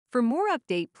For more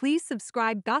update, please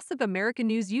subscribe Gossip America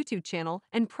News YouTube channel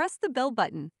and press the bell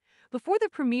button. Before the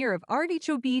premiere of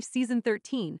RHOBH Season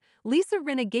 13,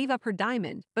 Rinna gave up her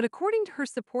diamond, but according to her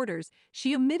supporters,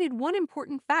 she omitted one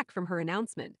important fact from her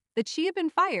announcement, that she had been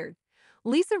fired.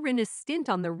 Rinna's stint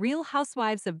on The Real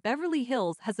Housewives of Beverly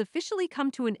Hills has officially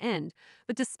come to an end,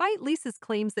 but despite Lisa's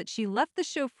claims that she left the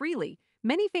show freely,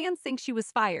 many fans think she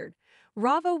was fired.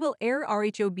 RHOBH will air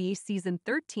RHOBH Season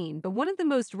 13, but one of the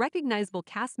most recognizable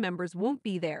cast members won't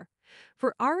be there.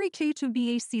 For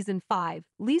RHOBH Season 5,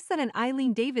 Lisa and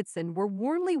Eileen Davidson were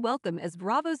warmly welcomed as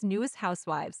Bravo's newest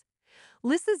housewives.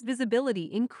 Lisa's visibility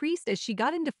increased as she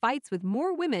got into fights with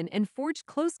more women and forged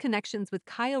close connections with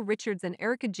Kyle Richards and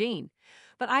Erica Jane.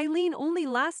 But Eileen only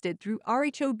lasted through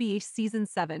RHOBH Season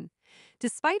 7.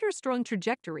 Despite her strong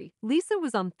trajectory, Lisa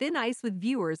was on thin ice with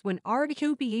viewers when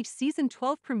RHOBH Season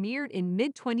 12 premiered in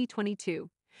mid-2022.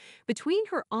 Between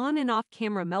her on- and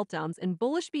off-camera meltdowns and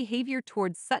bullish behavior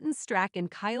towards Sutton Stracke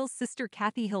and Kyle's sister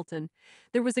Kathy Hilton,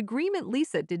 there was agreement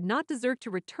Lisa did not deserve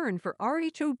to return for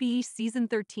RHOBH Season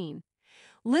 13.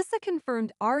 Lisa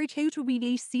confirmed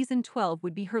RHOBH Season 12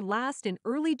 would be her last in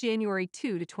early January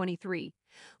 2023.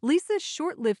 Lisa's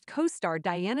short-lived co-star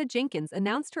Diana Jenkins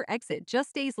announced her exit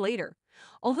just days later.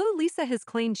 Although Lisa has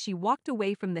claimed she walked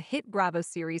away from the hit Bravo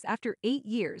series after 8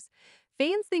 years,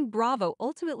 fans think Bravo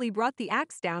ultimately brought the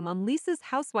axe down on Lisa's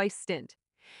housewife stint.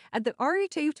 At the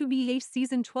RHOBH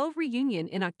Season 12 reunion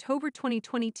in October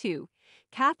 2022,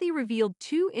 Kathy revealed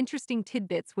two interesting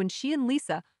tidbits when she and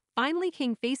Lisa finally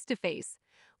came face-to-face.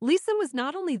 Lisa was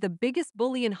not only the biggest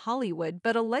bully in Hollywood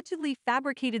but allegedly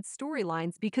fabricated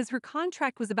storylines because her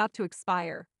contract was about to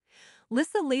expire.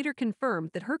 Lisa later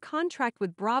confirmed that her contract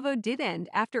with Bravo did end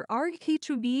after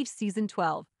RHOBH Season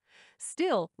 12.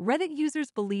 Still, Reddit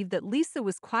users believe that Lisa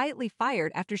was quietly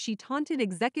fired after she taunted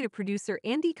executive producer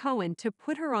Andy Cohen to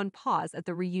put her on pause at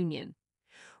the reunion.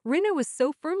 Rinna was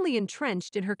so firmly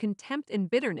entrenched in her contempt and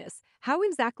bitterness, how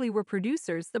exactly were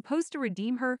producers supposed to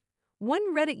redeem her?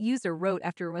 One Reddit user wrote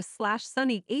after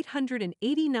 /Sunny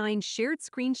 889 shared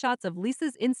screenshots of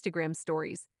Lisa's Instagram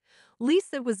stories.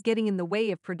 Lisa was getting in the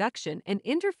way of production and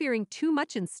interfering too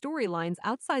much in storylines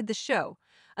outside the show,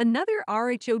 another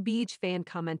RHOBH fan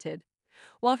commented.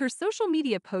 While her social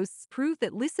media posts prove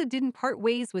that Lisa didn't part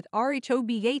ways with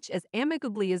RHOBH as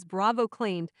amicably as Bravo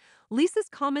claimed, Lisa's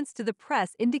comments to the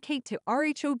press indicate to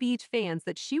RHOBH fans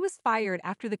that she was fired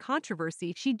after the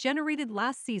controversy she generated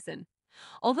last season.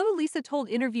 Although Lisa told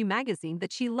Interview magazine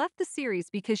that she left the series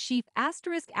because she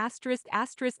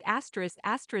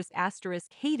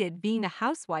hated being a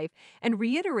housewife and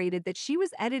reiterated that she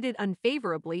was edited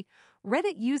unfavorably,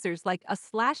 Reddit users like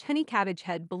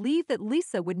 /HoneyCabbageHead believe that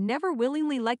Lisa would never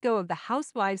willingly let go of the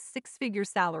housewives' six-figure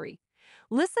salary.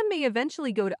 Lisa may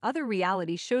eventually go to other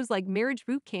reality shows like Marriage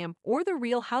Boot Camp or The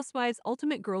Real Housewives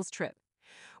Ultimate Girls Trip.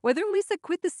 Whether Lisa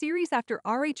quit the series after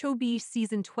RHOBH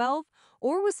Season 12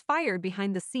 or was fired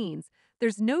behind the scenes,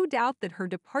 there's no doubt that her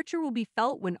departure will be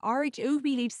felt when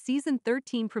RHOBH Season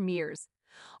 13 premieres.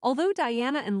 Although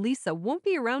Diana and Lisa won't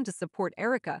be around to support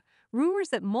Erica, rumors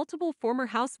that multiple former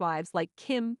housewives like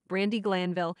Kim, Brandi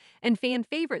Glanville, and fan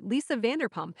favorite Lisa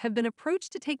Vanderpump have been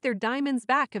approached to take their diamonds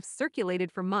back have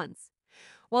circulated for months.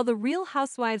 While The Real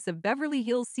Housewives of Beverly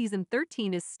Hills Season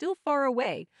 13 is still far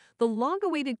away, the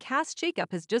long-awaited cast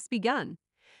shakeup has just begun.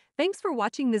 Thanks for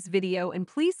watching this video and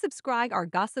please subscribe our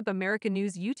Gossip America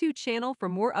News YouTube channel for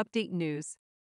more update news.